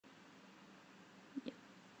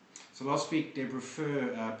So last week, Deborah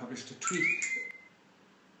Furr published a tweet.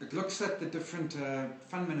 It looks at the different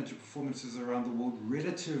fund manager performances around the world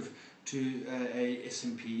relative to a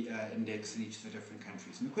S&P index in each of the different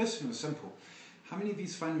countries. And the question was simple. How many of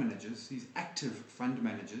these fund managers, these active fund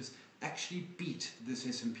managers, actually beat this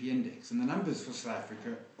S&P index? And the numbers for South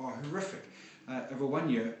Africa are horrific. Over 1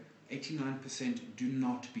 year, 89% do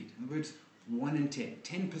not beat. In other words, 1 in 10.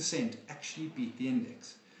 10% actually beat the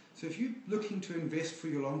index. So if you're looking to invest for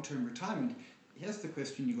your long-term retirement, here's the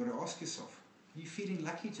question you've got to ask yourself. Are you feeling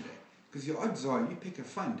lucky today? Because your odds are you pick a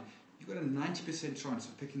fund, you've got a 90% chance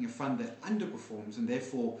of picking a fund that underperforms, and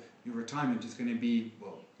therefore your retirement is going to be,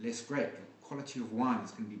 well, less great. The quality of wine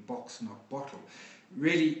is going to be box, not bottle.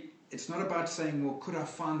 Really, it's not about saying, well, could I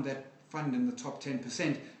find that fund in the top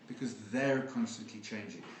 10%, because they're constantly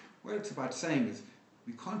changing. What it's about saying is,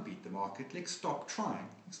 we can't beat the market, let's stop trying,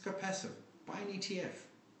 let's go passive, buy an ETF.